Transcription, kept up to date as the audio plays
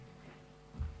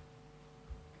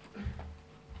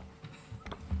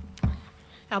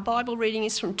Our Bible reading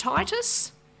is from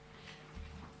Titus,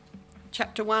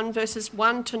 chapter 1, verses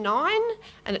 1 to 9,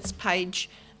 and it's page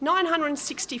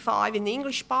 965 in the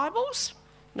English Bibles,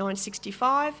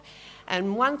 965,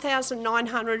 and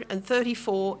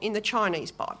 1934 in the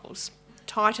Chinese Bibles.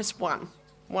 Titus 1,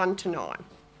 1 to 9.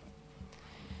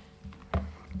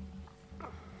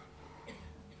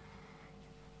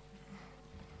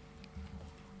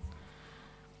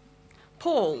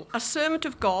 Paul, a servant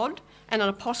of God and an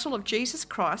apostle of Jesus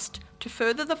Christ, to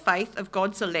further the faith of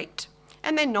God's elect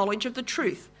and their knowledge of the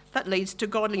truth that leads to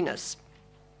godliness,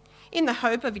 in the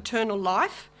hope of eternal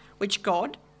life, which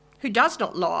God, who does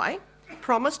not lie,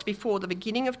 promised before the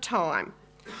beginning of time,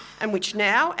 and which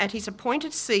now, at his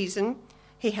appointed season,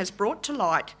 he has brought to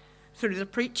light through the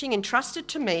preaching entrusted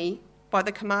to me by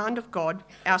the command of God,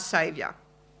 our Saviour.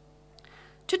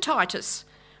 To Titus,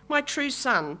 my true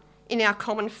son, in our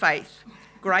common faith,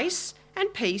 grace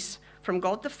and peace from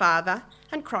God the Father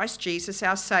and Christ Jesus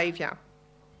our Saviour.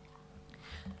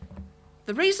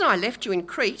 The reason I left you in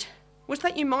Crete was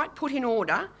that you might put in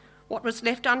order what was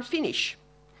left unfinished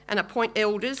and appoint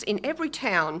elders in every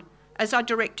town as I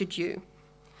directed you.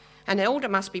 An elder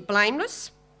must be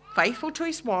blameless, faithful to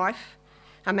his wife,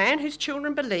 a man whose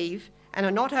children believe and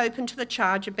are not open to the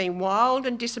charge of being wild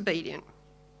and disobedient.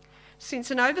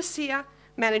 Since an overseer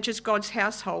manages God's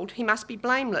household, he must be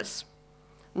blameless,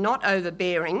 not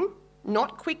overbearing,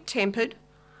 not quick-tempered,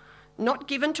 not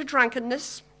given to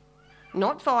drunkenness,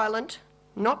 not violent,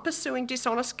 not pursuing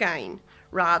dishonest gain.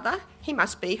 Rather, he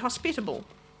must be hospitable,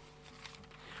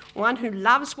 one who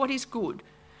loves what is good,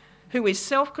 who is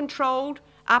self-controlled,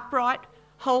 upright,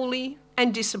 holy,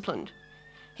 and disciplined.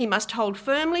 He must hold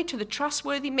firmly to the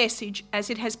trustworthy message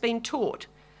as it has been taught,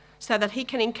 so that he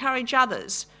can encourage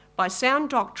others by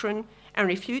sound doctrine and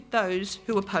refute those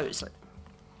who oppose it.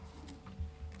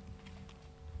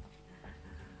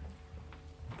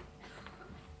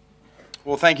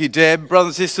 Well, thank you, Deb.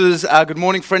 Brothers and sisters, good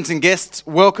morning, friends and guests.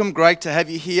 Welcome. Great to have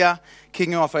you here.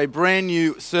 Kicking off a brand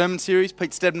new sermon series.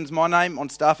 Pete Stedman's my name, on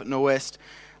staff at Norwest.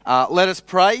 Let us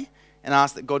pray and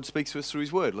ask that God speaks to us through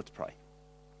his word. Let's pray.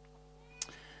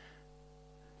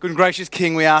 Good and gracious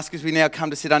King, we ask as we now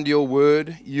come to sit under your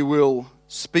word, you will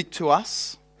speak to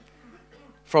us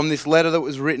from this letter that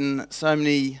was written so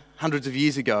many hundreds of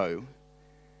years ago.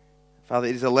 Father,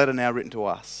 it is a letter now written to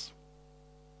us.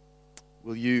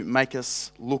 Will you make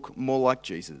us look more like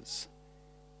Jesus,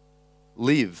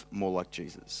 live more like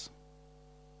Jesus,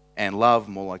 and love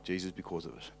more like Jesus because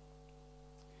of it?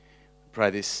 I pray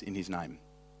this in his name.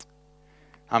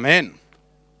 Amen.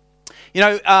 You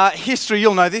know, history,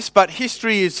 you'll know this, but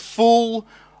history is full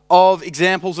of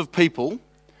examples of people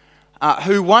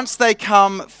who once they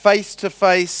come face to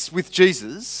face with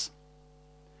Jesus,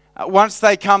 once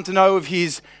they come to know of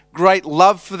his great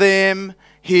love for them,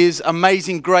 his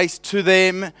amazing grace to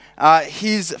them,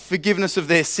 his forgiveness of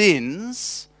their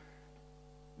sins,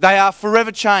 they are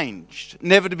forever changed,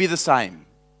 never to be the same.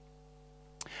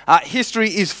 History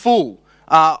is full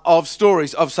of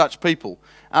stories of such people.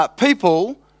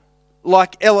 People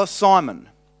like Ella Simon.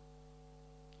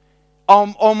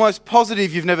 I'm almost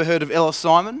positive you've never heard of Ella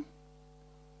Simon,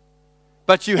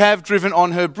 but you have driven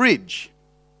on her bridge.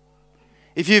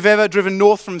 If you've ever driven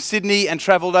north from Sydney and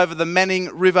travelled over the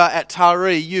Manning River at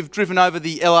Taree, you've driven over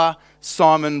the Ella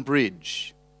Simon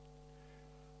Bridge.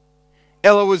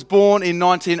 Ella was born in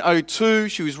 1902.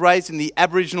 She was raised in the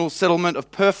Aboriginal settlement of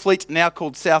Purfleet, now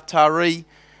called South Taree,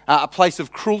 a place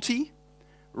of cruelty,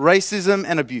 racism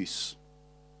and abuse.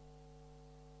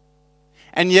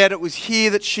 And yet it was here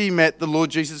that she met the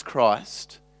Lord Jesus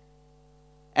Christ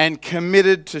and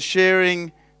committed to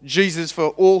sharing Jesus for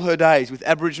all her days with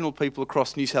Aboriginal people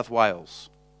across New South Wales.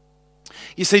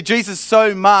 You see, Jesus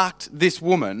so marked this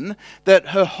woman that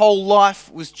her whole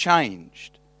life was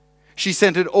changed. She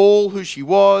centered all who she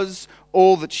was,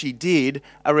 all that she did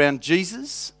around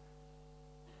Jesus,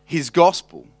 his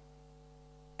gospel,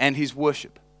 and his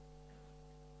worship.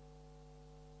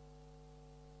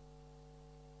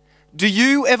 Do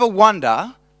you ever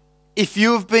wonder if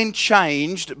you have been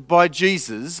changed by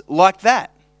Jesus like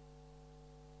that?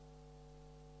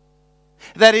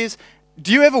 That is,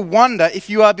 do you ever wonder if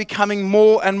you are becoming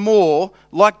more and more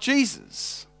like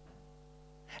Jesus?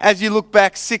 As you look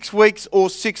back 6 weeks or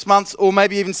 6 months or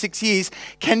maybe even 6 years,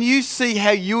 can you see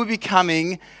how you are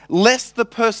becoming less the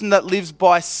person that lives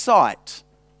by sight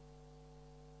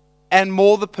and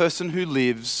more the person who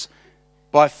lives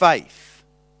by faith?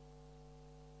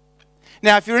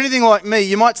 Now, if you're anything like me,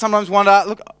 you might sometimes wonder,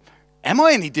 look, am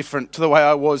I any different to the way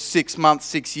I was 6 months,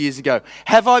 6 years ago?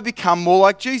 Have I become more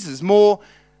like Jesus, more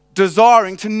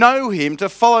desiring to know him, to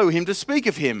follow him, to speak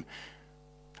of him,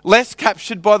 less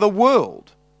captured by the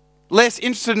world, less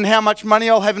interested in how much money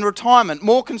I'll have in retirement,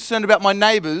 more concerned about my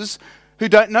neighbours who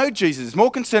don't know Jesus, more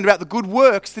concerned about the good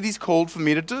works that he's called for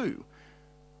me to do.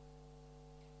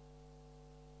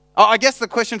 I guess the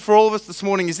question for all of us this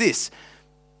morning is this: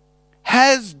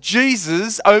 has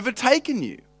Jesus overtaken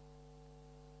you?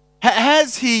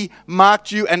 Has he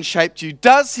marked you and shaped you?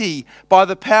 Does he, by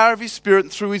the power of his Spirit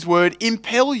and through his word,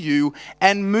 impel you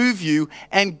and move you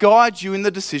and guide you in the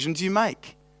decisions you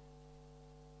make?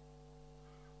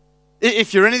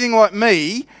 If you're anything like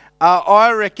me,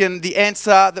 I reckon the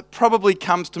answer that probably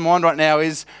comes to mind right now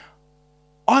is,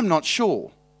 I'm not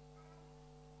sure.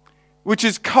 Which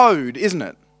is code, isn't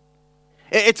it?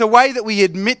 It's a way that we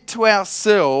admit to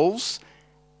ourselves,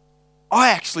 I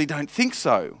actually don't think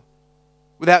so,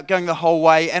 without going the whole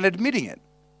way and admitting it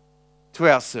to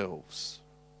ourselves.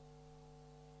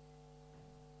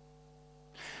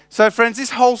 So friends,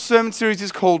 this whole sermon series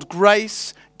is called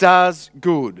Grace Does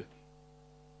Good,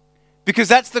 because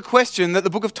that's the question that the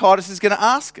book of Titus is going to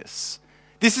ask us.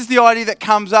 This is the idea that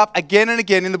comes up again and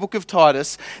again in the book of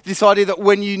Titus, this idea that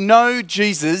when you know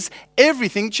Jesus,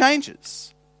 everything changes.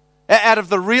 Out of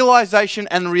the realization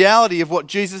and reality of what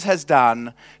Jesus has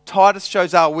done, Titus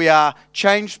shows us we are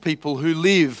changed people who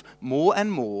live more and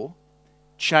more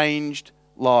changed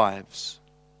lives.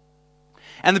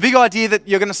 And the big idea that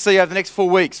you're going to see over the next 4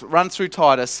 weeks, run through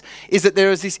Titus, is that there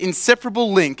is this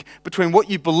inseparable link between what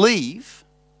you believe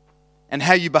and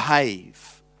how you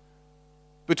behave,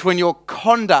 between your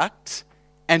conduct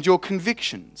and your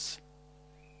convictions,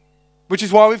 which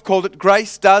is why we've called it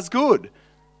Grace Does Good.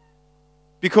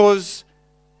 Because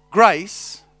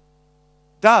grace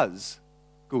does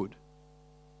good.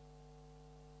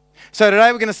 So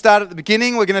today we're going to start at the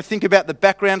beginning. We're going to think about the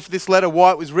background for this letter,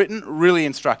 why it was written. Really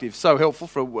instructive, so helpful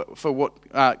for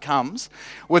what comes.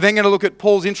 We're then going to look at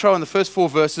Paul's intro in the first 4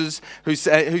 verses, who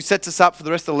sets us up for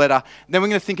the rest of the letter. Then we're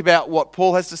going to think about what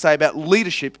Paul has to say about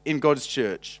leadership in God's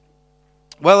church.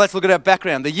 Well, let's look at our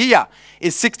background. The year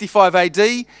is 65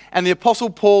 AD, and the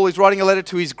Apostle Paul is writing a letter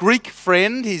to his Greek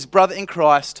friend, his brother in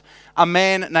Christ, a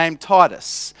man named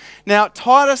Titus. Now,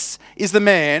 Titus is the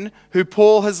man who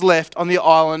Paul has left on the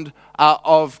island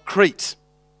of Crete.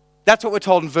 That's what we're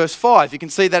told in verse 5. You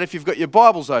can see that if you've got your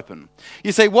Bibles open.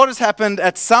 You see, what has happened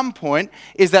at some point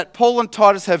is that Paul and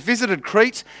Titus have visited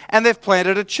Crete and they've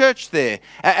planted a church there.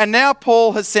 And now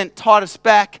Paul has sent Titus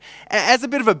back as a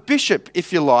bit of a bishop,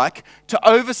 if you like, to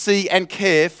oversee and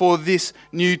care for this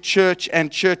new church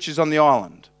and churches on the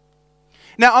island.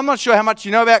 Now, I'm not sure how much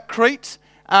you know about Crete.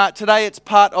 Today it's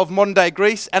part of modern-day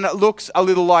Greece and it looks a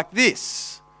little like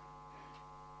this.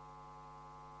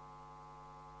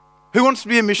 Who wants to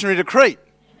be a missionary to Crete?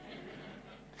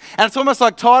 And it's almost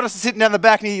like Titus is sitting down the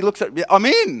back and he looks at me, I'm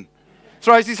in.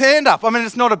 Throws his hand up. I mean,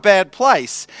 it's not a bad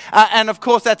place. And of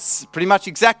course, that's pretty much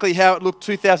exactly how it looked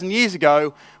 2,000 years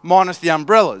ago, minus the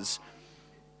umbrellas.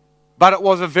 But it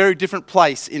was a very different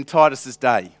place in Titus's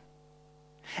day.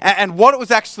 And what it was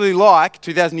actually like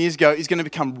 2,000 years ago is going to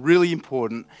become really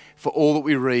important for all that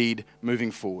we read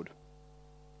moving forward.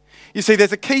 You see,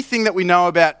 there's a key thing that we know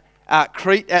about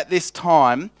Crete at this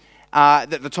time, at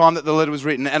the time that the letter was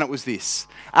written, and it was this.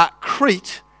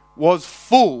 Crete was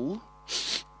full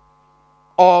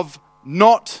of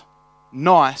not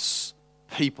nice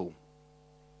people.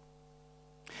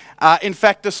 In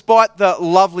fact, despite the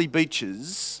lovely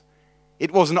beaches,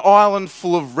 it was an island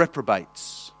full of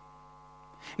reprobates.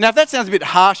 Now, if that sounds a bit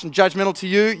harsh and judgmental to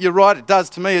you, you're right, it does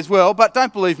to me as well, but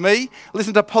don't believe me.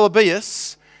 Listen to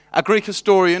Polybius, a Greek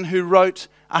historian who wrote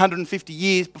 150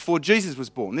 years before Jesus was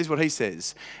born. This is what he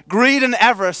says. Greed and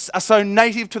avarice are so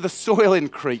native to the soil in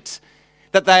Crete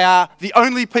that they are the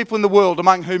only people in the world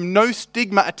among whom no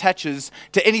stigma attaches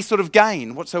to any sort of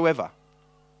gain whatsoever.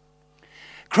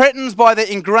 Cretans, by their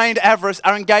ingrained avarice,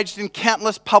 are engaged in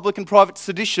countless public and private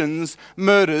seditions,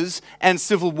 murders, and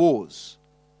civil wars.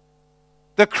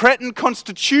 The Cretan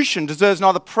constitution deserves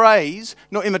neither praise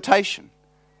nor imitation.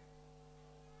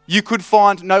 You could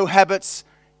find no habits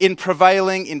in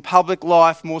prevailing in public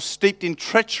life more steeped in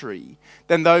treachery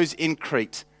than those in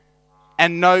Crete,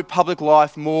 and no public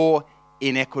life more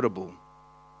inequitable.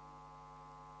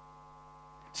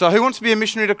 So who wants to be a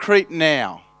missionary to Crete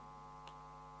now?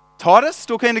 Titus,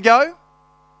 still keen to go?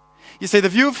 You see, the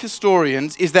view of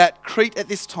historians is that Crete at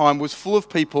this time was full of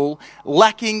people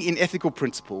lacking in ethical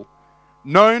principle,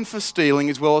 known for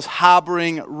stealing as well as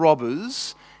harbouring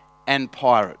robbers and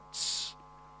pirates.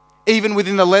 Even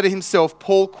within the letter himself,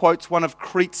 Paul quotes one of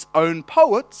Crete's own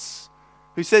poets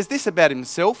who says this about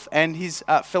himself and his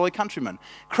fellow countrymen.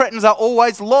 Cretans are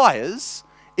always liars,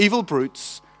 evil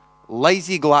brutes,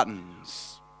 lazy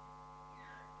gluttons.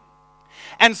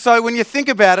 And so when you think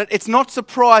about it, it's not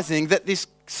surprising that this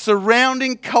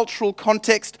surrounding cultural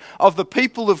context of the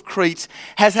people of Crete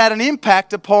has had an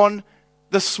impact upon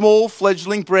the small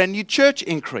fledgling brand new church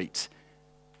in Crete.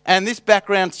 And this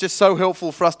background's just so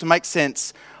helpful for us to make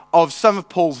sense of some of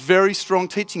Paul's very strong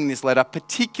teaching in this letter,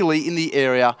 particularly in the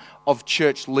area of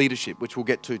church leadership, which we'll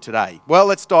get to today. Well,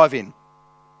 let's dive in.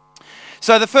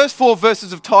 So the first 4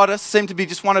 verses of Titus seem to be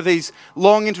just one of these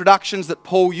long introductions that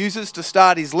Paul uses to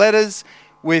start his letters,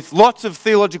 with lots of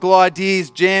theological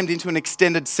ideas jammed into an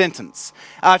extended sentence.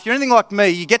 If you're anything like me,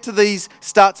 you get to these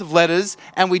starts of letters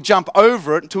and we jump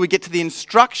over it until we get to the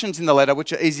instructions in the letter,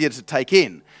 which are easier to take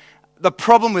in. The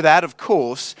problem with that, of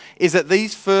course, is that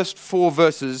these first 4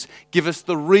 verses give us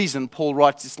the reason Paul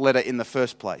writes this letter in the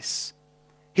first place.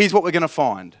 Here's what we're going to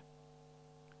find.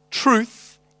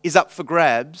 Truth is up for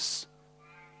grabs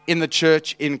in the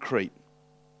church in Crete.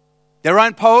 Their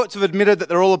own poets have admitted that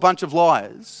they're all a bunch of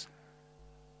liars.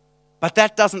 But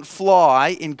that doesn't fly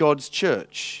in God's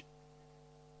church.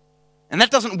 And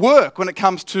that doesn't work when it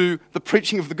comes to the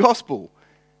preaching of the gospel,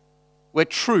 where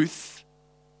truth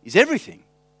is everything.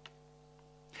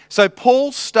 So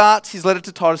Paul starts his letter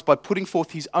to Titus by putting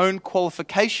forth his own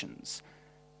qualifications,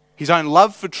 his own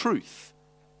love for truth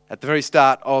at the very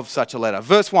start of such a letter.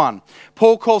 Verse 1,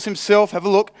 Paul calls himself, have a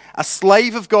look, a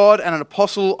slave of God and an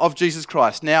apostle of Jesus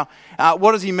Christ. Now,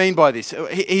 what does he mean by this?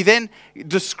 He then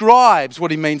describes what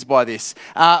he means by this.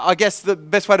 I guess the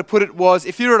best way to put it was,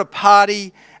 if you're at a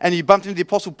party and you bumped into the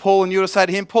Apostle Paul and you were to say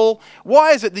to him, Paul,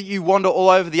 why is it that you wander all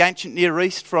over the ancient Near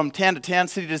East from town to town,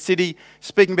 city to city,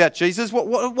 speaking about Jesus?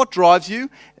 What drives you?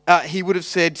 He would have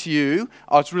said to you,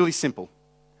 it's really simple.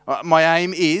 My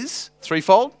aim is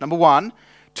threefold. Number 1,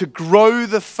 to grow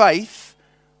the faith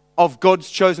of God's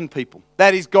chosen people.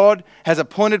 That is, God has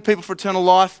appointed people for eternal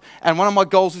life, and one of my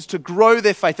goals is to grow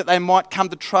their faith, that they might come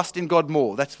to trust in God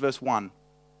more. That's verse 1.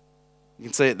 You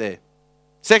can see it there.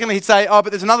 Secondly, he'd say, but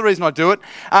there's another reason I do it.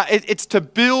 It's to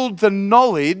build the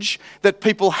knowledge that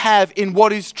people have in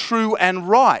what is true and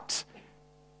right,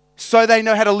 so they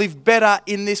know how to live better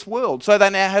in this world, so they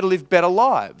know how to live better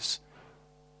lives.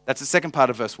 That's the second part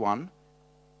of verse 1.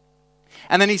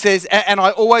 And then he says, and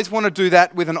I always want to do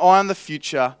that with an eye on the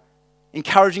future,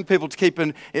 encouraging people to keep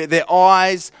their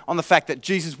eyes on the fact that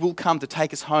Jesus will come to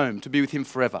take us home, to be with him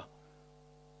forever.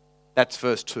 That's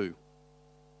verse 2.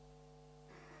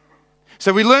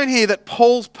 So we learn here that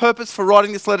Paul's purpose for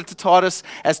writing this letter to Titus,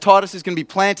 as Titus is going to be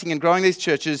planting and growing these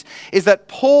churches, is that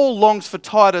Paul longs for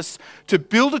Titus to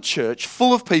build a church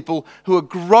full of people who are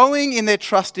growing in their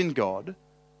trust in God,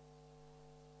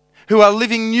 who are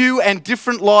living new and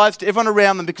different lives to everyone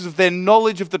around them because of their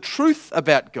knowledge of the truth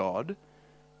about God,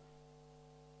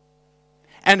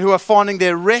 and who are finding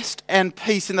their rest and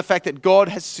peace in the fact that God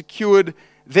has secured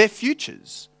their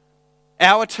futures,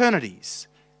 our eternities,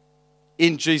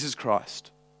 in Jesus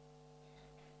Christ.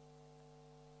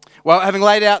 Well, having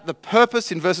laid out the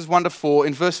purpose in verses 1 to 4,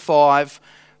 in verse 5,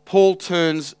 Paul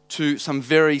turns to some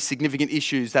very significant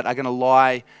issues that are going to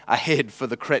lie ahead for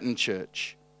the Cretan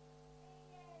church.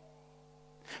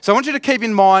 So I want you to keep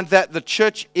in mind that the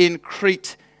church in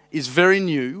Crete is very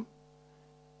new.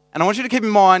 And I want you to keep in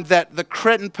mind that the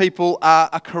Cretan people are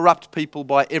a corrupt people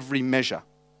by every measure.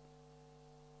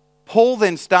 Paul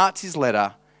then starts his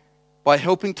letter by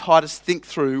helping Titus think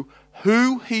through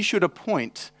who he should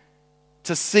appoint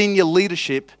to senior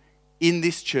leadership in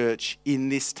this church, in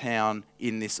this town,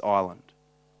 in this island.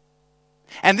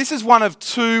 And this is one of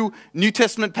 2 New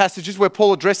Testament passages where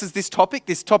Paul addresses this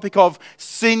topic of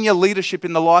senior leadership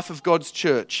in the life of God's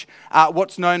church,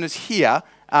 what's known as here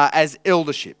as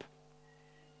eldership.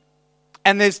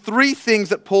 And there's 3 things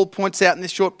that Paul points out in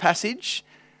this short passage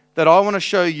that I want to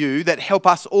show you that help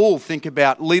us all think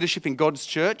about leadership in God's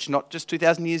church, not just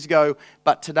 2,000 years ago,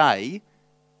 but today,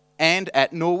 and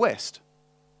at Norwest,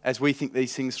 as we think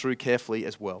these things through carefully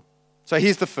as well. So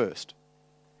here's the first.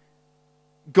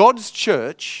 God's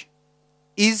church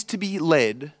is to be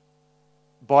led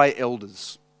by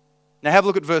elders. Now have a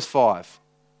look at verse 5.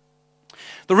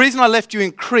 The reason I left you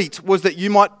in Crete was that you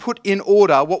might put in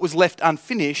order what was left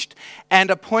unfinished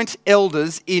and appoint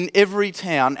elders in every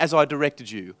town as I directed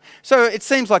you. So it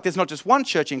seems like there's not just one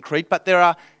church in Crete, but there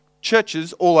are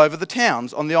churches all over the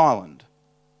towns on the island.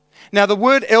 Now the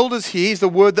word elders here is the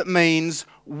word that means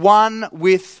one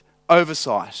with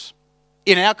oversight.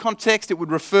 In our context, it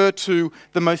would refer to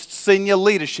the most senior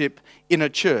leadership in a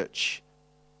church.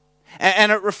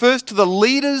 And it refers to the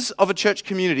leaders of a church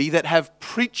community that have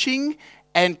preaching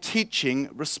and teaching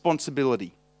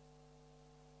responsibility.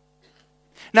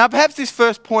 Now, perhaps this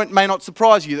first point may not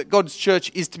surprise you, that God's church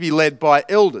is to be led by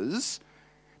elders,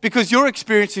 because your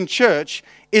experience in church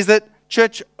is that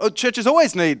churches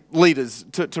always need leaders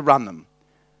to run them.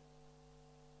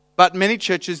 But many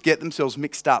churches get themselves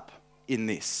mixed up in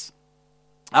this.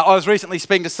 I was recently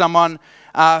speaking to someone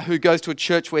who goes to a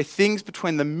church where things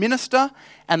between the minister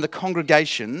and the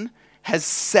congregation has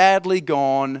sadly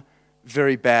gone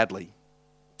very badly.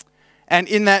 And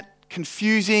in that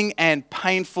confusing and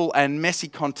painful and messy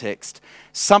context,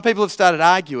 some people have started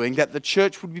arguing that the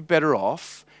church would be better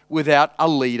off without a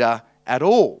leader at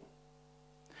all.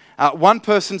 One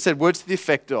person said words to the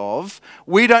effect of,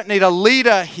 "We don't need a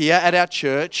leader here at our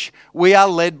church. We are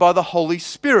led by the Holy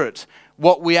Spirit.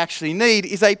 What we actually need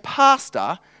is a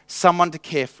pastor, someone to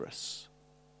care for us."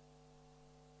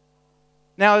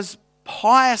 Now, as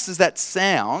pious as that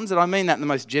sounds, and I mean that in the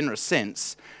most generous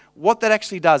sense, what that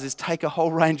actually does is take a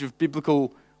whole range of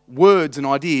biblical words and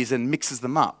ideas and mixes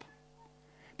them up.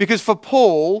 Because for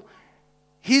Paul,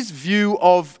 his view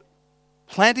of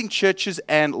planting churches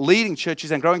and leading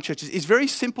churches and growing churches is very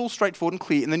simple, straightforward and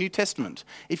clear in the New Testament.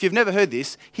 If you've never heard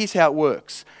this, here's how it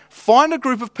works. Find a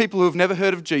group of people who have never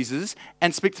heard of Jesus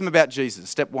and speak to them about Jesus,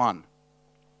 step one.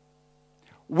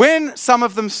 When some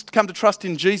of them come to trust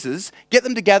in Jesus, get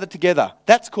them to gather together.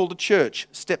 That's called a church,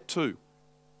 step two.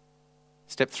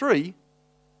 Step three,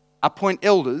 appoint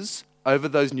elders over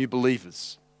those new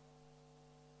believers.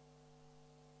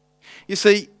 You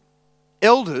see,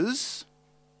 elders,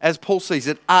 as Paul sees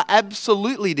it, are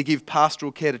absolutely to give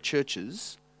pastoral care to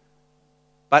churches,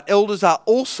 but elders are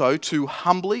also to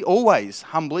always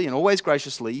humbly and always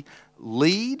graciously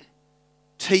lead,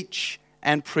 teach,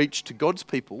 and preach to God's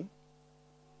people,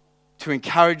 to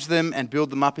encourage them and build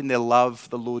them up in their love for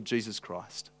the Lord Jesus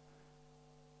Christ.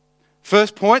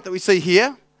 First point that we see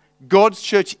here, God's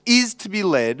church is to be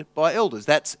led by elders.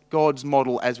 That's God's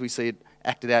model as we see it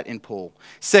acted out in Paul.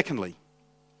 Secondly,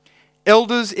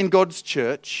 elders in God's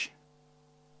church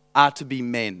are to be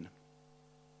men.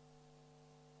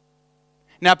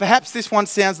 Now, perhaps this one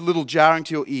sounds a little jarring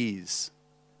to your ears,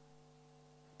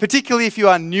 particularly if you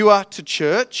are newer to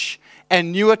church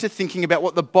and newer to thinking about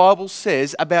what the Bible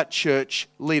says about church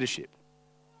leadership.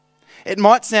 It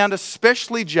might sound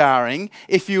especially jarring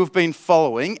if you have been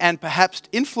following and perhaps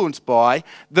influenced by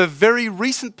the very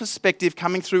recent perspective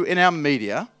coming through in our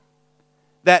media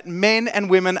that men and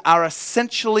women are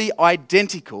essentially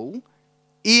identical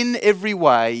in every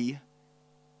way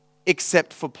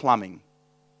except for plumbing.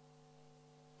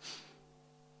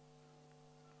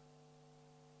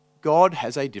 God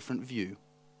has a different view.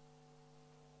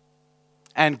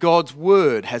 And God's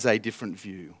word has a different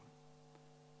view.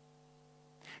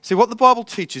 See, what the Bible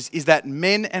teaches is that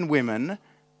men and women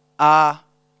are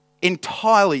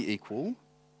entirely equal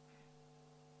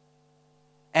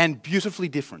and beautifully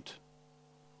different.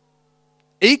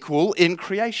 Equal in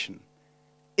creation,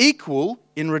 equal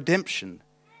in redemption,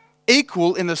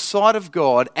 equal in the sight of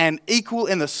God, and equal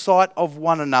in the sight of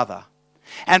one another.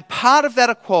 And part of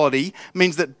that equality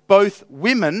means that both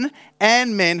women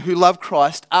and men who love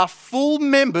Christ are full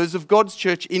members of God's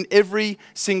church in every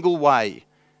single way.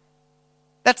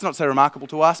 That's not so remarkable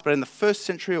to us, but in the first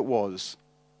century it was.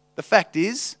 The fact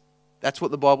is, that's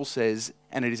what the Bible says,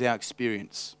 and it is our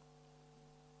experience.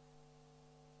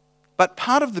 But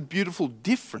part of the beautiful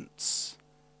difference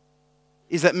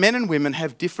is that men and women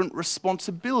have different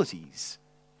responsibilities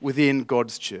within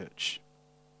God's church.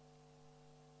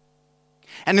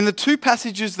 And in the two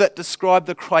passages that describe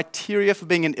the criteria for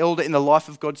being an elder in the life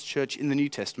of God's church in the New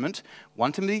Testament,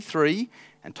 1 Timothy 3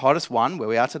 and Titus 1, where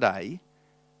we are today,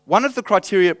 one of the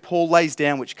criteria Paul lays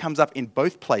down, which comes up in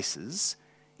both places,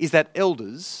 is that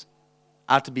elders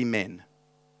are to be men.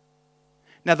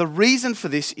 Now, the reason for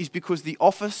this is because the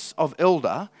office of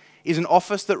elder is an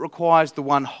office that requires the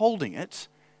one holding it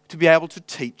to be able to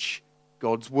teach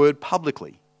God's word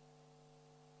publicly.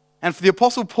 And for the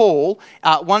Apostle Paul,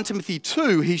 1 Timothy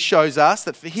 2, he shows us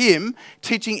that for him,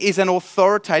 teaching is an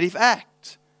authoritative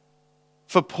act.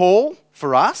 For Paul,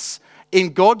 for us,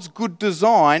 in God's good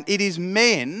design, it is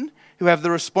men who have the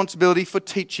responsibility for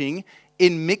teaching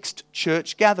in mixed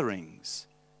church gatherings.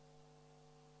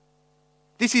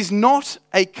 This is not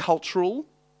a cultural,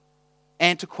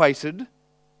 antiquated,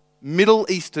 Middle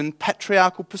Eastern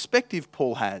patriarchal perspective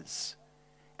Paul has.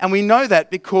 And we know that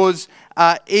because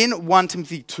in 1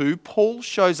 Timothy 2, Paul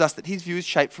shows us that his view is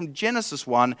shaped from Genesis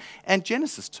 1 and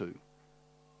Genesis 2,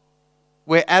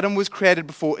 where Adam was created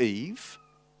before Eve,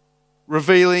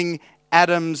 revealing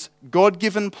Adam's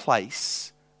God-given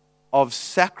place of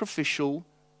sacrificial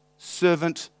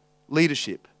servant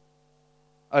leadership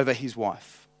over his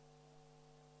wife.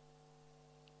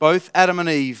 Both Adam and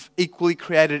Eve equally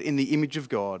created in the image of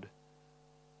God,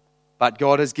 but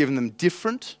God has given them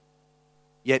different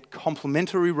yet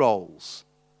complementary roles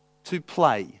to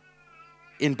play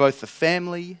in both the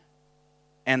family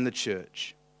and the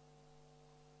church.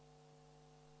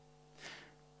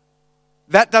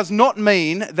 That does not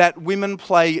mean that women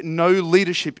play no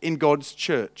leadership in God's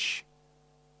church.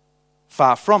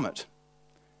 Far from it.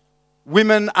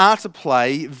 Women are to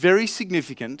play very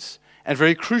significant and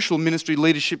very crucial ministry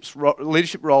leadership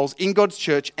roles in God's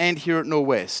church and here at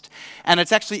Norwest. And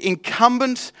it's actually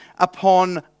incumbent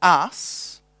upon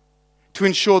us to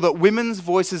ensure that women's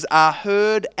voices are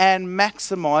heard and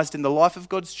maximised in the life of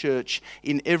God's church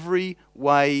in every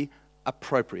way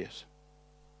appropriate.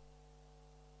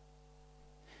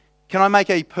 Can I make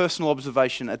a personal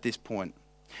observation at this point?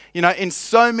 You know, in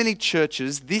so many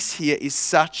churches, this here is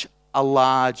such a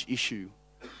large issue.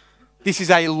 This is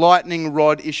a lightning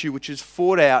rod issue which is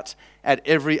fought out at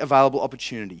every available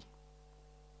opportunity.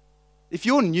 If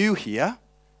you're new here,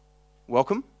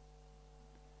 welcome.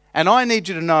 And I need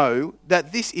you to know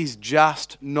that this is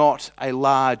just not a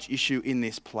large issue in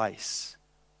this place.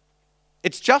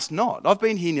 It's just not. I've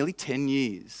been here nearly 10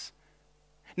 years.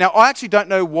 Now, I actually don't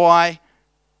know why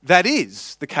that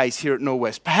is the case here at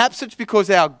Norwest. Perhaps it's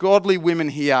because our godly women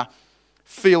here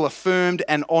feel affirmed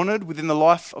and honoured within the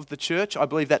life of the church. I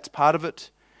believe that's part of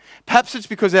it. Perhaps it's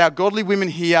because our godly women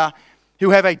here who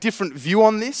have a different view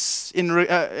on this in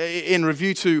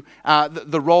review to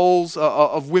the roles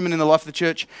of women in the life of the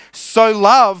church, so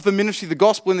love the ministry of the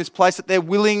gospel in this place that they're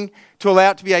willing to allow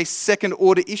it to be a second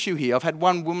order issue here. I've had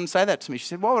one woman say that to me. She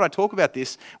said, why would I talk about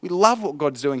this? We love what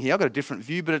God's doing here. I've got a different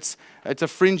view, but it's a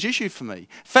fringe issue for me.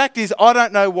 Fact is, I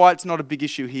don't know why it's not a big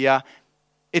issue here.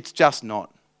 It's just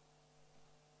not.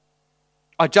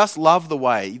 I just love the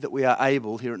way that we are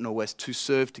able here at Norwest to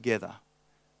serve together.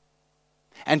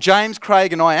 And James,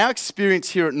 Craig and I, our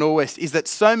experience here at Norwest is that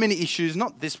so many issues,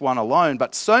 not this one alone,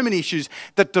 but so many issues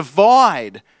that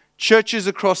divide churches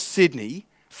across Sydney,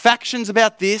 factions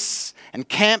about this and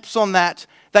camps on that,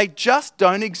 they just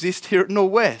don't exist here at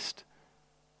Norwest.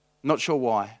 Not sure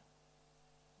why.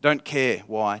 Don't care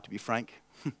why, to be frank.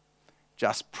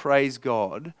 Just praise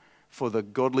God for the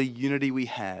godly unity we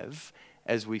have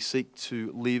as we seek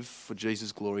to live for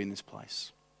Jesus' glory in this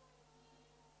place.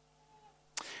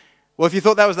 Well, if you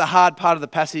thought that was the hard part of the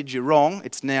passage, you're wrong.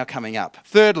 It's now coming up.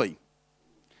 Thirdly,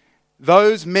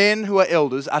 those men who are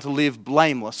elders are to live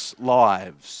blameless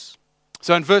lives.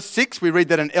 So in verse 6, we read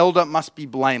that an elder must be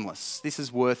blameless. This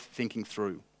is worth thinking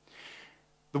through.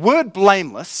 The word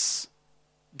blameless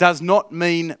does not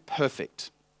mean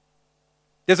perfect.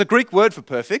 There's a Greek word for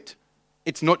perfect.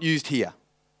 It's not used here.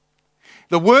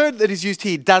 The word that is used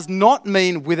here does not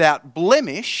mean without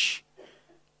blemish,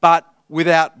 but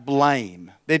without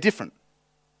blame. They're different.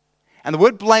 And the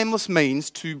word blameless means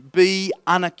to be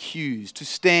unaccused, to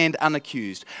stand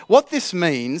unaccused. What this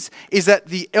means is that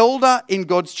the elder in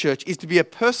God's church is to be a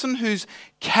person whose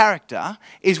character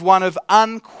is one of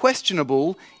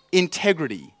unquestionable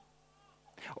integrity.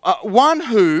 One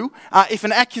who, if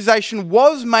an accusation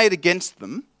was made against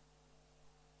them,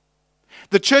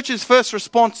 the church's first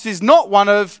response is not one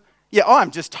of, yeah,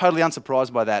 I'm just totally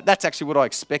unsurprised by that. That's actually what I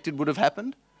expected would have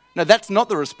happened. No, that's not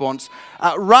the response.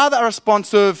 Rather a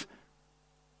response of,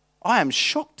 I am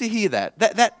shocked to hear that.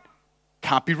 That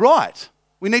can't be right.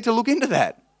 We need to look into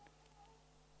that.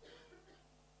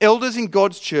 Elders in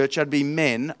God's church are to be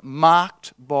men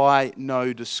marked by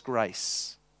no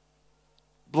disgrace.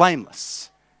 Blameless.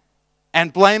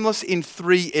 And blameless in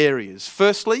three areas.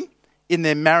 Firstly, in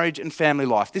their marriage and family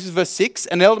life. This is verse 6.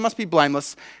 An elder must be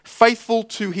blameless, faithful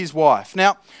to his wife.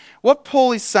 Now, what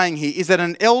Paul is saying here is that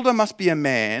an elder must be a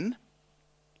man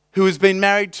who has been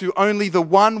married to only the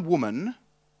one woman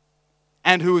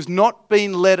and who has not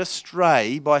been led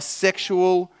astray by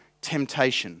sexual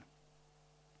temptation.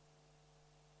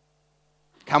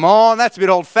 Come on, that's a bit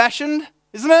old-fashioned,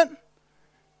 isn't it?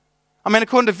 I mean,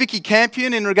 according to Vicky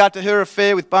Campion, in regard to her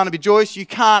affair with Barnaby Joyce, you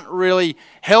can't really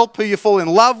help who you fall in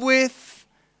love with.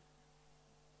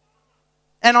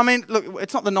 And I mean, look,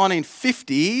 it's not the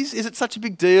 1950s. Is it such a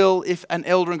big deal if an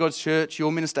elder in God's church,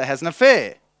 your minister, has an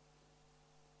affair?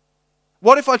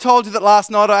 What if I told you that last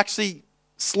night I actually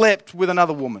slept with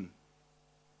another woman?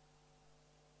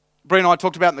 Bree and I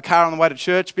talked about it in the car on the way to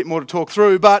church, a bit more to talk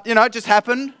through, but, you know, it just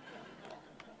happened.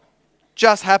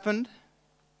 Just happened.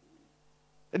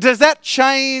 Does that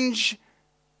change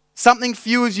something for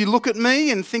you as you look at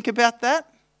me and think about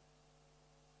that?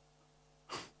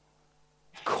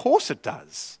 Of course it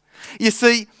does. You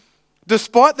see,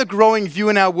 despite the growing view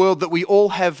in our world that we all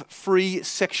have free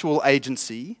sexual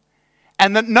agency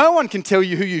and that no one can tell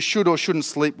you who you should or shouldn't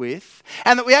sleep with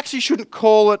and that we actually shouldn't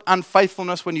call it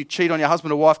unfaithfulness when you cheat on your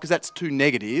husband or wife because that's too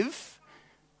negative.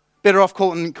 Better off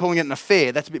calling it an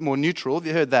affair. That's a bit more neutral. Have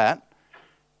you heard that?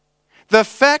 The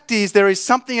fact is there is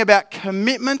something about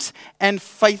commitment and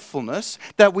faithfulness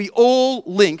that we all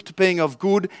link to being of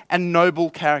good and noble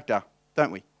character.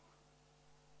 don't we?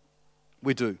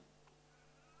 We do.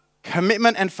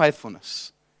 Commitment and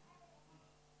faithfulness,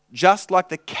 just like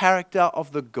the character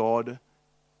of the God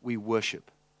we worship.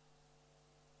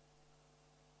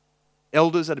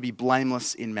 Elders are to be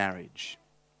blameless in marriage.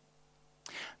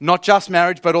 Not just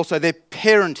marriage, but also their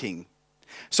parenting.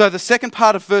 So the second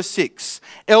part of verse 6,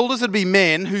 elders are to be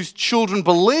men whose children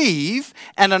believe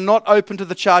and are not open to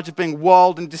the charge of being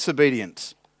wild and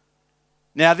disobedient.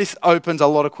 Now this opens a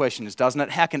lot of questions, doesn't it?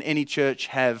 How can any church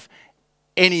have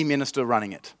any minister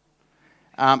running it?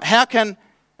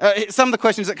 Some of the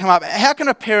questions that come up, how can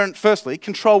a parent, firstly,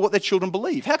 control what their children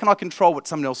believe? How can I control what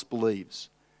someone else believes?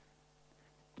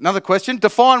 Another question,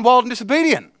 define wild and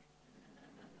disobedient.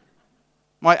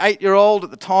 My 8-year-old at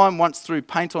the time once threw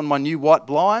paint on my new white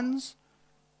blinds.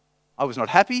 I was not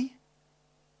happy.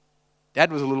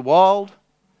 Dad was a little wild.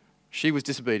 She was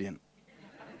disobedient.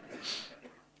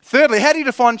 Thirdly, how do you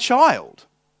define child?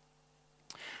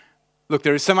 Look,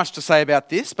 there is so much to say about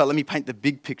this, but let me paint the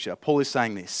big picture. Paul is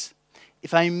saying this.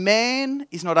 If a man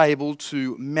is not able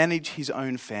to manage his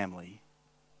own family,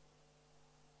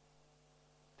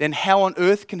 then how on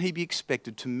earth can he be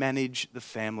expected to manage the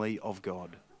family of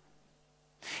God?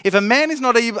 If a man is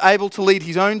not able to lead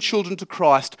his own children to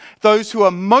Christ, those who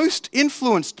are most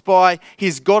influenced by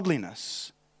his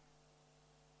godliness,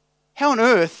 how on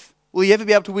earth will he ever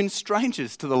be able to win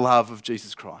strangers to the love of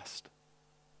Jesus Christ?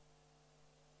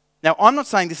 Now, I'm not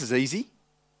saying this is easy,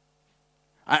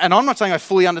 and I'm not saying I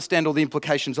fully understand all the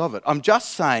implications of it. I'm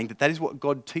just saying that is what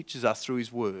God teaches us through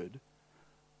his word.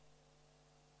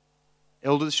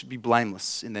 Elders should be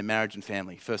blameless in their marriage and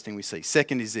family, first thing we see.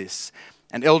 Second is this,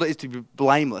 an elder is to be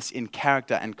blameless in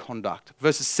character and conduct.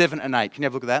 Verses 7 and 8, can you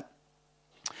have a look at that?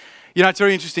 You know, it's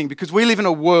very interesting because we live in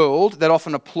a world that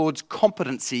often applauds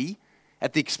competency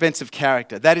at the expense of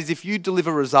character. That is, if you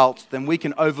deliver results, then we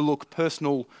can overlook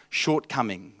personal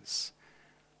shortcomings.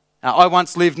 Now, I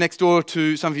once lived next door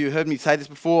to, some of you heard me say this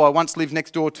before, I once lived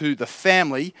next door to the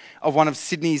family of one of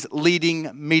Sydney's leading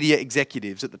media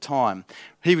executives at the time.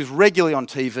 He was regularly on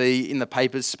TV, in the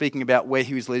papers, speaking about where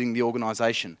he was leading the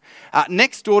organisation.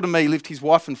 Next door to me lived his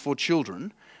wife and 4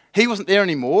 children. He wasn't there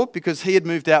anymore because he had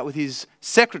moved out with his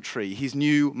secretary, his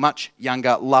new, much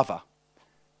younger lover.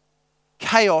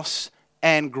 Chaos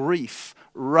and grief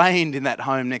reigned in that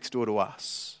home next door to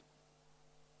us.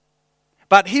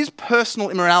 But his personal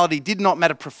immorality did not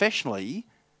matter professionally.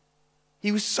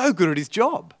 He was so good at his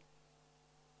job.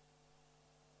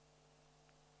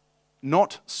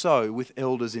 Not so with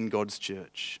elders in God's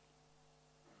church.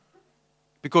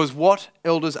 Because what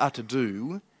elders are to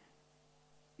do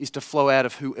is to flow out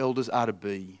of who elders are to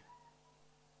be.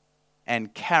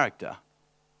 And character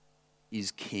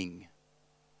is king.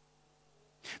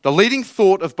 The leading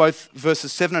thought of both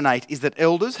verses 7 and 8 is that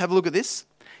elders, have a look at this,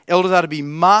 elders are to be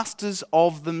masters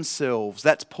of themselves.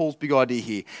 That's Paul's big idea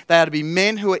here. They are to be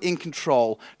men who are in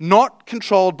control, not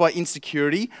controlled by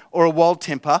insecurity or a wild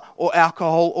temper or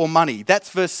alcohol or money. That's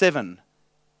verse 7.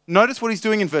 Notice what he's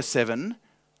doing in verse 7.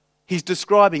 He's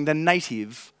describing the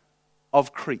native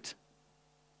of Crete.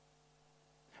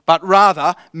 But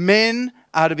rather, men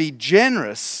are to be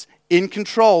generous, in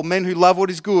control, men who love what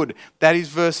is good. That is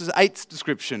verses 8's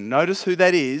description. Notice who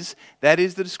that is. That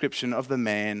is the description of the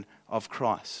man of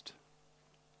Christ.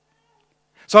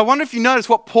 So I wonder if you notice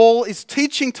what Paul is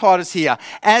teaching Titus here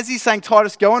as he's saying,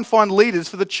 Titus, go and find leaders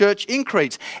for the church in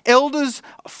Crete. Elders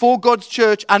for God's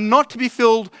church are not to be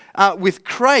filled with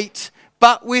Crete,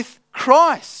 but with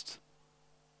Christ.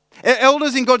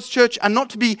 Elders in God's church are not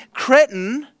to be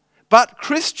Cretan, but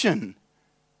Christian.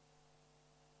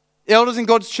 Elders in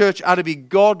God's church are to be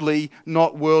godly,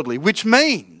 not worldly, which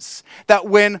means that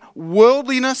when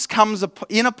worldliness comes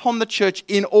in upon the church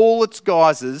in all its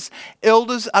guises,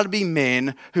 elders are to be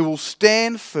men who will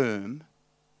stand firm,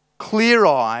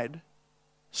 clear-eyed,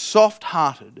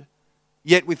 soft-hearted,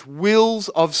 yet with wills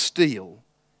of steel,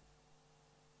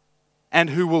 and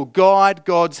who will guide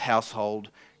God's household,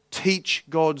 teach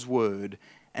God's word,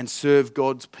 and serve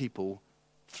God's people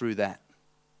through that.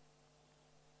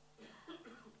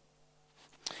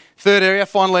 Third area,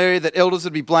 final area, that elders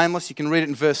would be blameless. You can read it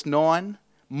in verse 9.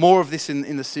 More of this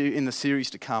in the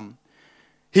series to come.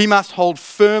 He must hold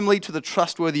firmly to the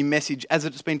trustworthy message as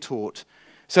it has been taught,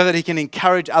 so that he can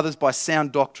encourage others by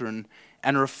sound doctrine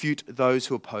and refute those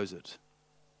who oppose it.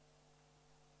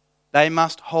 They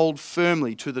must hold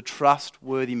firmly to the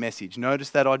trustworthy message. Notice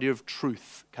that idea of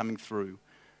truth coming through.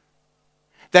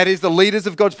 That is, the leaders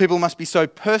of God's people must be so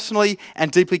personally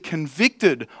and deeply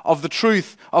convicted of the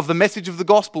truth of the message of the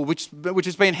gospel, which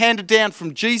has been handed down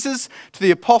from Jesus to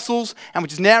the apostles and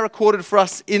which is now recorded for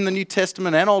us in the New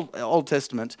Testament and Old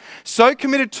Testament. So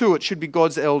committed to it should be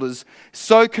God's elders,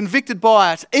 so convicted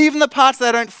by it, even the parts they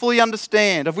don't fully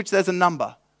understand, of which there's a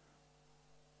number,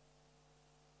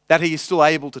 that he is still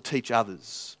able to teach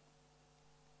others.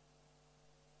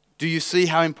 Do you see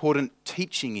how important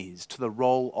teaching is to the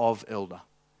role of elder?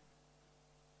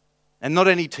 And not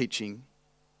any teaching,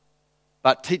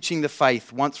 but teaching the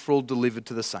faith once for all delivered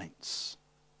to the saints.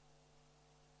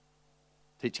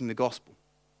 Teaching the gospel.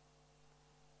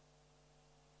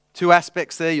 Two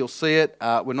aspects there, you'll see it.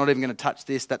 We're not even going to touch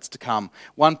this, that's to come.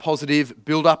 One positive,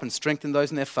 build up and strengthen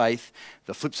those in their faith.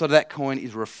 The flip side of that coin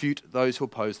is refute those who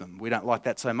oppose them. We don't like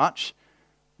that so much.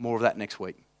 More of that next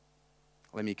week.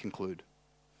 Let me conclude.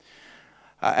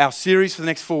 Our series for the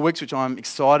next 4 weeks, which I'm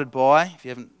excited by, if you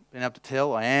haven't been able to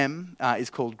tell, I am, is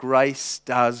called Grace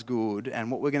Does Good.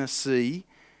 And what we're going to see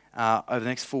over the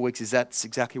next 4 weeks is that's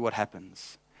exactly what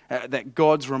happens. That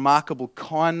God's remarkable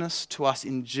kindness to us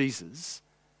in Jesus,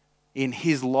 in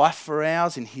his life for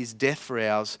ours, in his death for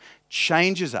ours,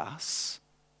 changes us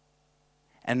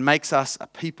and makes us a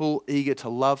people eager to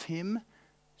love him,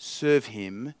 serve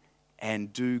him,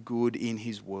 and do good in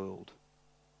his world.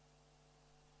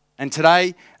 And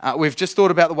today, we've just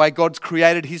thought about the way God's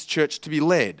created his church to be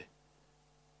led.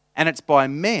 And it's by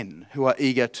men who are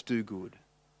eager to do good.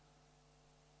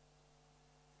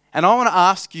 And I want to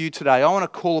ask you today, I want to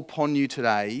call upon you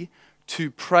today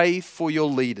to pray for your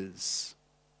leaders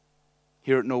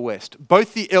here at Norwest.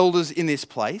 Both the elders in this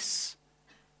place,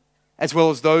 as well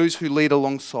as those who lead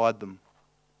alongside them.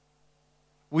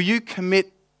 Will you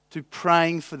commit to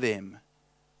praying for them,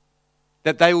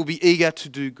 that they will be eager to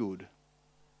do good?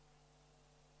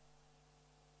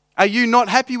 Are you not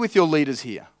happy with your leaders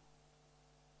here?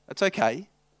 That's okay.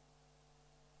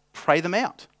 Pray them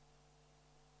out.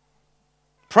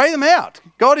 Pray them out.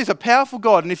 God is a powerful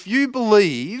God, and if you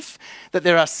believe that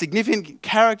there are significant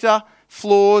character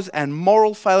flaws and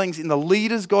moral failings in the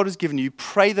leaders God has given you,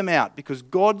 pray them out, because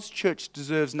God's church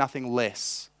deserves nothing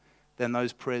less than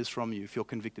those prayers from you if you're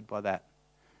convicted by that.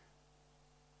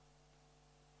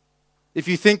 If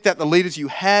you think that the leaders you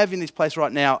have in this place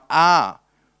right now are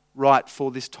right for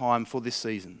this time, for this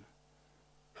season,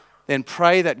 then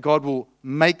pray that God will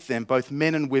make them, both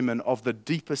men and women, of the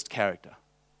deepest character.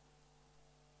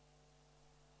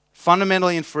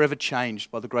 Fundamentally and forever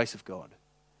changed by the grace of God.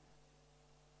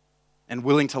 And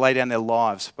willing to lay down their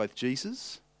lives for both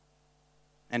Jesus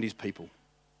and his people.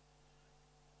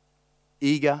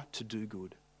 Eager to do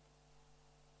good.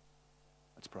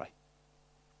 Let's pray.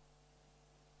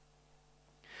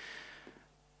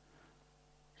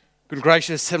 Good and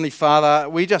gracious Heavenly Father,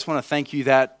 we just want to thank you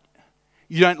that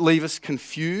you don't leave us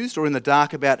confused or in the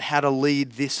dark about how to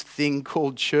lead this thing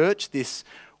called church, this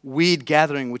weird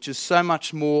gathering, which is so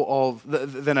much more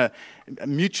than a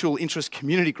mutual interest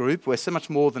community group. We're so much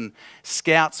more than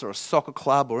scouts or a soccer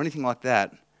club or anything like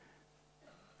that.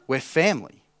 We're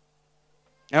family.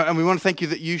 And we want to thank you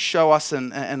that you show us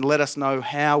and let us know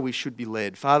how we should be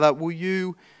led. Father, will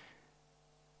you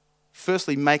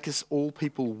firstly make us all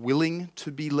people willing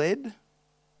to be led,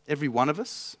 every one of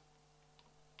us,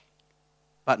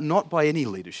 but not by any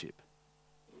leadership,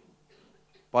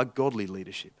 by godly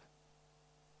leadership.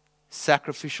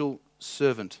 Sacrificial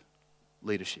servant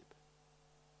leadership.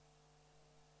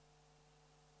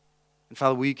 And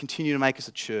Father, will you continue to make us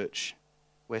a church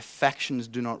where factions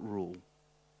do not rule,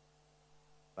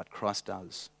 but Christ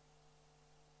does.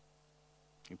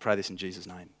 We pray this in Jesus'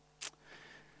 name.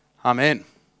 Amen.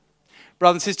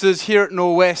 Brothers and sisters, here at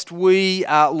Norwest, we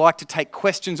like to take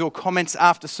questions or comments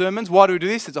after sermons. Why do we do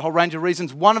this? There's a whole range of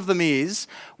reasons. One of them is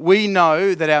we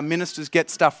know that our ministers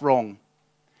get stuff wrong.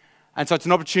 And so it's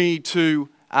an opportunity to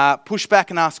push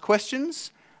back and ask questions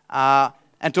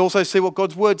and to also see what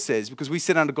God's Word says, because we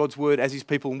sit under God's Word as His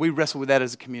people and we wrestle with that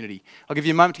as a community. I'll give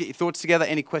you a moment to get your thoughts together.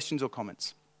 Any questions or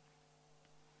comments?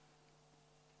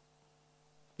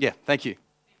 Yeah, thank you.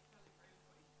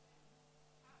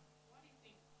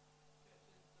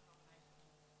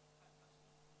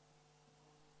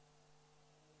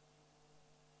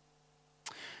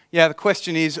 Yeah, the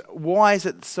question is, why is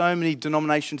it that so many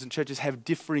denominations and churches have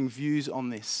differing views on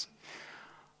this?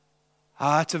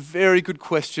 It's a very good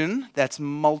question that's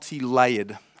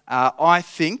multi-layered. I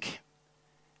think,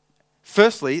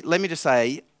 firstly, let me just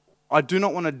say, I do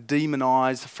not want to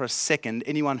demonise for a second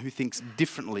anyone who thinks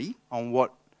differently on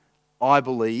what I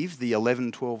believe the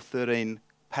 11, 12, 13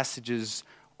 passages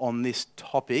on this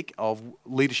topic of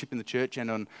leadership in the church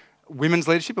and on women's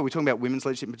leadership? Are we talking about women's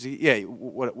leadership in particular? Yeah,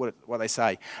 what they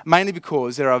say. Mainly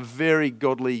because there are very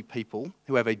godly people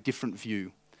who have a different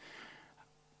view.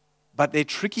 But they're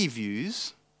tricky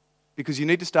views because you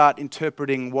need to start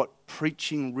interpreting what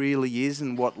preaching really is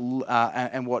and what's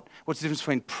the difference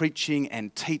between preaching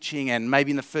and teaching, and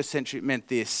maybe in the first century it meant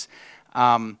this.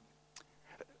 So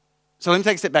let me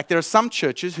take a step back. There are some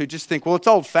churches who just think, well, it's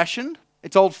old-fashioned.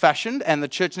 It's old-fashioned and the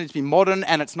church needs to be modern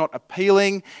and it's not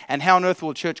appealing, and how on earth will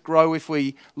a church grow if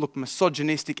we look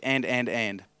misogynistic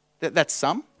and. That's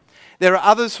some. There are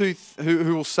others who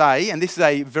will say, and this is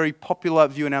a very popular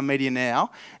view in our media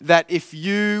now, that if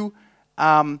you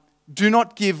do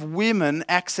not give women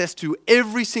access to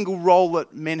every single role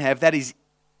that men have, that is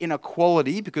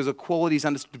inequality, because equality is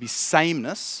understood to be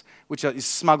sameness, which is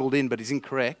smuggled in but is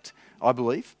incorrect, I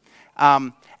believe.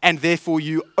 And therefore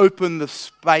you open the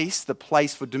space, the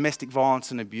place for domestic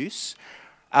violence and abuse,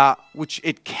 which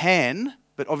it can,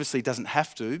 but obviously doesn't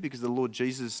have to, because the Lord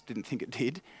Jesus didn't think it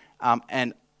did.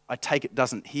 And I take it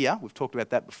doesn't here. We've talked about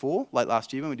that before, late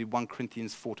last year when we did 1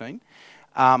 Corinthians 14.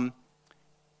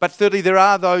 But thirdly, there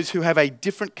are those who have a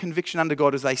different conviction under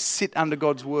God as they sit under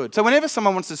God's word. So whenever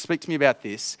someone wants to speak to me about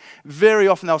this, very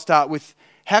often they'll start with,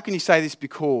 how can you say this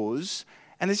because,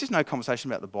 and there's just no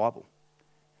conversation about the Bible.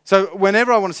 So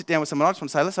whenever I want to sit down with someone, I just want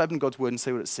to say, let's open God's word and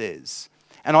see what it says.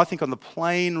 And I think on the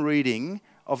plain reading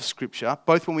of Scripture,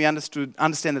 both when we understand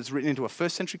that it's written into a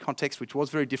first century context, which was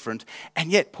very different,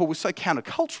 and yet Paul was so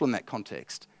countercultural in that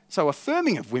context, so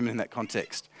affirming of women in that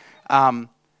context, I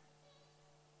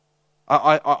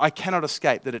cannot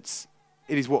escape that it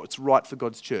is what's right for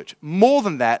God's church. More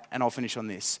than that, and I'll finish on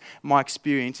this, my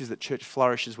experience is that church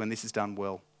flourishes when this is done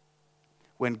well.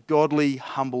 When godly,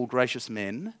 humble, gracious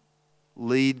men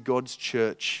lead God's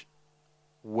church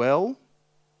well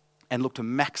and look to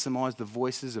maximise the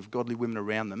voices of godly women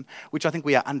around them, which I think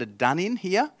we are underdone in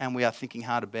here, and we are thinking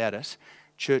hard about it,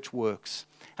 church works.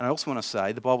 And I also want to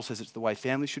say, the Bible says it's the way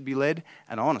families should be led,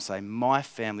 and I want to say my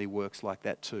family works like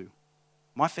that too.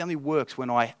 My family works when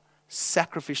I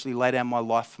sacrificially lay down my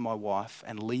life for my wife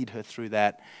and lead her through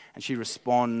that, and she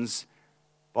responds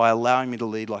by allowing me to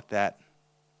lead like that.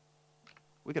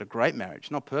 We've got a great marriage,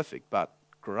 not perfect, but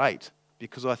great,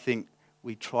 because I think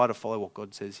we try to follow what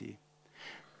God says here.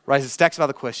 Raises stacks of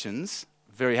other questions.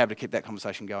 Very happy to keep that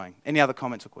conversation going. Any other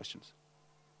comments or questions?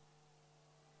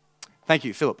 Thank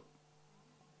you, Philip.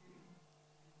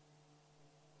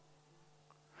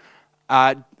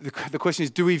 The question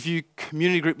is, do we view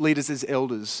community group leaders as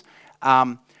elders?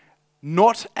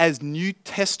 Not as New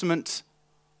Testament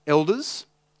elders,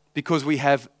 because we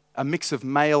have a mix of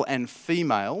male and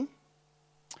female.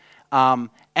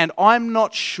 And I'm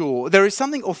not sure. There is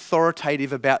something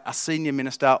authoritative about a senior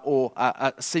minister or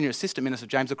a senior assistant minister,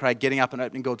 James or Craig, getting up and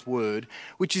opening God's word,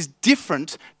 which is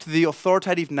different to the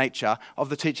authoritative nature of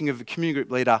the teaching of a community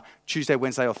group leader Tuesday,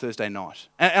 Wednesday or Thursday night.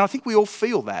 And I think we all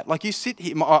feel that. Like you sit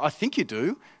here, I think you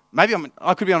do. Maybe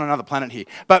I could be on another planet here.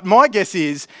 But my guess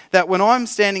is that when I'm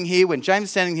standing here, when James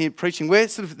is standing here preaching, we're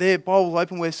sort of there, Bible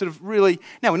open, we're sort of really,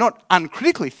 now we're not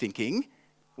uncritically thinking.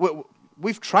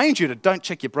 We've trained you to don't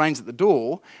check your brains at the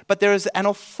door, but there is an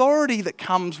authority that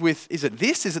comes with, is it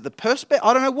this? Is it the perspex?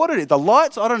 I don't know what it is. The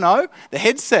lights? I don't know. The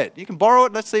headset? You can borrow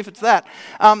it. Let's see if it's that.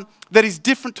 That is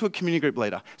different to a community group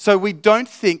leader. So we don't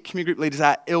think community group leaders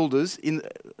are elders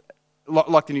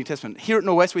like the New Testament. Here at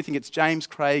Norwest, we think it's James,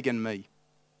 Craig and me.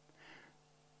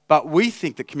 But we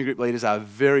think that community group leaders are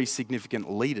very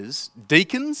significant leaders.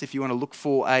 Deacons, if you want to look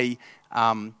for a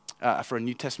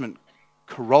New Testament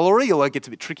corollary, although it gets a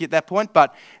bit tricky at that point,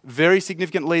 but very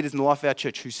significant leaders in the life of our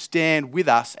church who stand with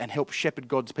us and help shepherd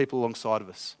God's people alongside of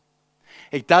us.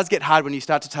 It does get hard when you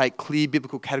start to take clear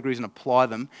biblical categories and apply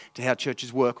them to how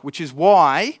churches work, which is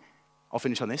why, I'll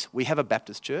finish on this, we have a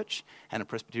Baptist church and a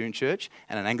Presbyterian church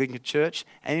and an Anglican church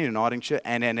and a Uniting church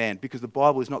and, because the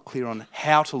Bible is not clear on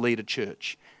how to lead a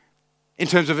church in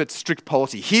terms of its strict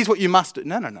policy. Here's what you must do.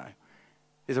 No.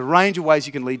 There's a range of ways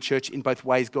you can lead church in both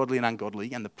ways, godly and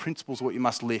ungodly, and the principles are what you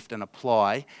must lift and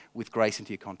apply with grace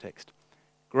into your context.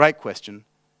 Great question.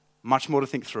 Much more to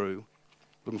think through.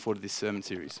 Looking forward to this sermon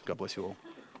series. God bless you all.